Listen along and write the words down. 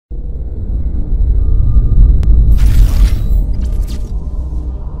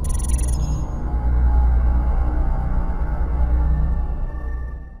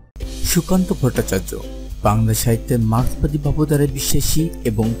সুকান্ত ভট্টাচার্য বাংলা সাহিত্যের মার্ক্সবাদী ভাবধারায় বিশ্বাসী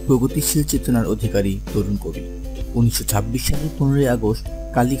এবং প্রগতিশীল চেতনার অধিকারী তরুণ কবি। 1926 সালের 15 আগস্ট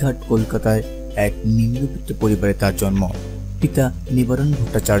কালীঘাট, কলকাতায় এক নিম্নবিত্ত পরিবারে তার জন্ম। পিতা নিবারণ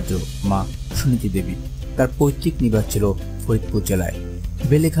ভট্টাচার্য, মা সুনীতি দেবী। তার পৈতৃক নিবাস ছিল ফরিদপুর জেলায়।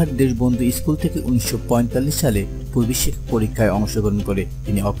 বেলেঘাট দেশবন্ধু স্কুল থেকে 1945 সালে প্রবেশিকা পরীক্ষায় অংশগ্রহণ করে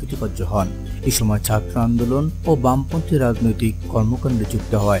তিনি অকৃতকার্য হন। এই সময় ছাত্র আন্দোলন ও বামপন্থী রাজনৈতিক কর্মকাণ্ডে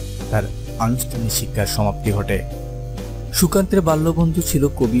যুক্ত হয় তার আনুষ্ঠানিক শিক্ষার সমাপ্তি ঘটে। সুকান্তের বাল্যবন্ধু ছিল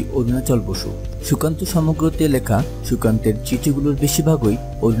কবি অরুণাচল বসু। সুকান্ত সমগ্রতে লেখা সুকান্তের চিঠিগুলোর বেশিরভাগই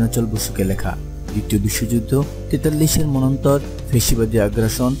অরুণাচল বসুকে লেখা। দ্বিতীয় বিশ্বযুদ্ধ, 43-এর মনন্তর, ফেসিবাদী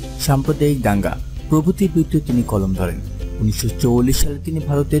আগ্রাসন, সাম্প্রদায়িক দাঙ্গা প্রভৃতির বিরুদ্ধে তিনি কলম ধরেন। 1944 সালে তিনি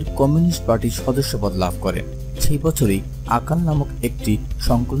ভারতের কমিউনিস্ট পার্টির সদস্যপদ লাভ করেন। সেই বছরই আকাল নামক একটি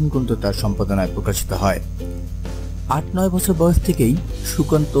সংকলন গ্রন্থ তার সম্পাদনায় প্রকাশিত হয়। 8-9 বছর বয়স থেকেই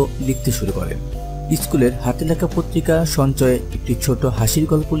সুকান্ত লিখতে শুরু করেন। স্কুলের হাতে লেখা পত্রিকা সঞ্চয়ে একটি ছোট হাসির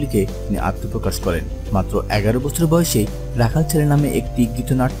গল্প লিখে তিনি আত্মপ্রকাশ করেন। মাত্র 11 বছর বয়সে রাখাল ছেলে নামে একটি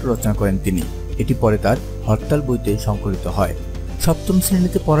গীতনাট্য রচনা করেন তিনি। এটি পরে তার হরতাল বইতে সংকলিত হয়। সপ্তম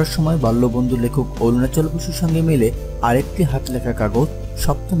শ্রেণীতে পড়ার সময় বাল্যবন্ধু লেখক অরুণাচল বসুর সঙ্গে মিলে আরেকটি হাতে লেখা কাগজ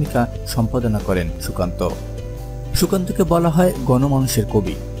সপ্তমিকা সম্পাদনা করেন সুকান্ত। সুকান্তকে বলা হয় গণমানুষের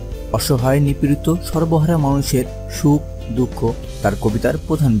কবি। অসহায়, নিপীড়িত, সর্বহারা মানুষের সুখ দুঃখ তার কবিতার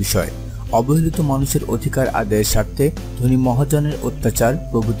প্রধান বিষয়। অবহেলিত মানুষের অধিকার আদায়ের স্বার্থে ধনী মহাজনের অত্যাচার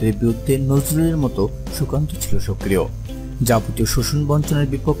প্রভৃতির বিরুদ্ধে নজরুলের মতো সুকান্ত ছিল সক্রিয়। যাবতীয় শোষণ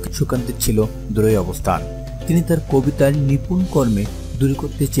বঞ্চনার বিপক্ষে সুকান্তের ছিল দৃঢ় অবস্থান। তিনি তার কবিতার নিপুণ কর্মে দূর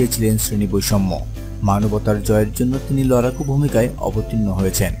করতে চেয়েছিলেন শ্রেণী বৈষম্য। মানবতার জয়ের জন্য তিনি লড়াকু ভূমিকায় অবতীর্ণ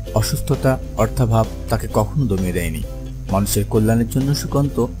হয়েছেন। অসুস্থতা, অর্থাভাব তাকে কখনো দমিয়ে দেয়নি। মানুষের কল্যাণের জন্য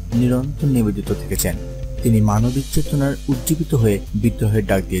সুকান্ত নিরন্তর নিবেদিত থেকেছেন। তিনি মানবিক চেতনার উজ্জীবিত হয়ে বিদ্রোহের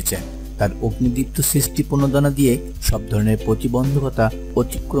ডাক দিয়েছেন। তার অগ্নিদীপ্ত সৃষ্টি প্রণোদনা দিয়ে সব ধরনের প্রতিবন্ধকতা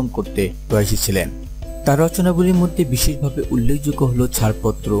অতিক্রম করতে প্রয়াসী ছিলেন। তার রচনাগুলির মধ্যে বিশেষভাবে উল্লেখযোগ্য হল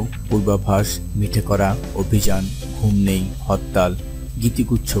ছাড়পত্র, পূর্বাভাস, মিঠে করা, অভিযান, ঘুম নেই, হরতাল,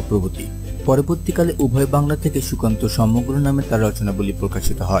 গীতিগুচ্ছ প্রভৃতি। পরবর্তীকালে উভয় বাংলা থেকে সুকান্ত সমগ্র নামে তার রচনাবলী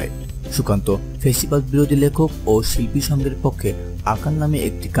প্রকাশিত হয়। সুকান্ত ফেসিবাদ বিরোধী লেখক ও শিল্পী সংঘের পক্ষে আকাল নামে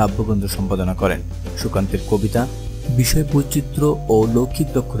একটি কাব্যগ্রন্থ সম্পাদনা করেন। সুকান্তের কবিতা বিষয় বৈচিত্র্য ও লৌকিক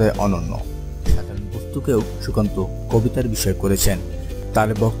দক্ষতায় অনন্য। সাধারণ বস্তুকেও সুকান্ত কবিতার বিষয় করেছেন। তার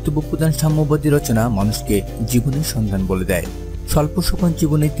বক্তব্য প্রধান সাম্যবাদী রচনা মানুষকে জীবনের সন্ধান বলে দেয়। স্বল্প সোপান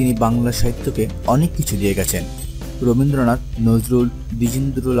জীবনে তিনি বাংলা সাহিত্যকে অনেক কিছু দিয়ে গেছেন। রবীন্দ্রনাথ, নজরুল,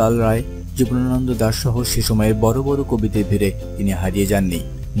 দ্বিজেন্দ্রলাল রায়, জীবনানন্দ দাস সহ সে সময়ের বড় বড় কবিদের ভিড়ে তিনি হারিয়ে যাননি।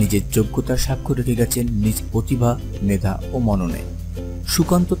 নিজের যোগ্যতার সাক্ষ্য রেখে গেছেন নিজ প্রতিভা, মেধা ও মননে।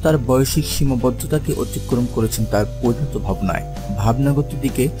 সুকান্ত তার বয়সিক সীমাবদ্ধতাকে অতিক্রম করেছেন তার পরিণত ভাবনায়। ভাবনাগত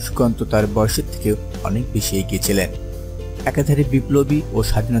দিকে সুকান্ত তার বয়সের থেকেও অনেক বেশি এগিয়েছিলেন। একাধারে বিপ্লবী ও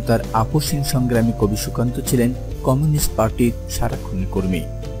স্বাধীনতার আপসহীন সংগ্রামী কবি সুকান্ত ছিলেন কমিউনিস্ট পার্টির সারাক্ষণের কর্মী।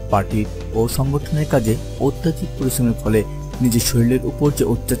 পার্টির ও সংগঠনের কাজে অত্যাধিক পরিশ্রমের ফলে নিজের শরীরের উপর যে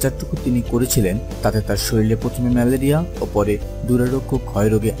অত্যাচারটুকু তিনি করেছিলেন তাতে তার শরীরে প্রথমে ম্যালেরিয়া ও পরে দুরারোগ্য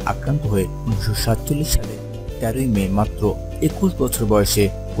ক্ষয়রোগে আক্রান্ত হয়ে 1947 সালে 13ই মে মাত্র 21 বছর বয়সে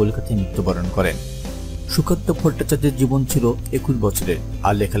কলকাতায় মৃত্যুবরণ করেন। সুকান্ত ভট্টাচার্যের জীবন ছিল 21 বছরের,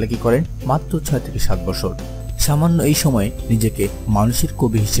 আর লেখালেখি করেন মাত্র 6 থেকে 7 বছর। সামান্য এই সময়ে নিজেকে মানুষের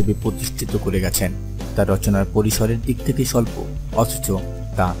কবি হিসেবে প্রতিষ্ঠিত করে গেছেন। তার রচনার পরিসরের দিক থেকে স্বল্প, অথচ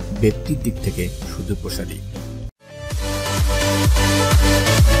তা ব্যক্তির দিক থেকে সুদূরপ্রসারী।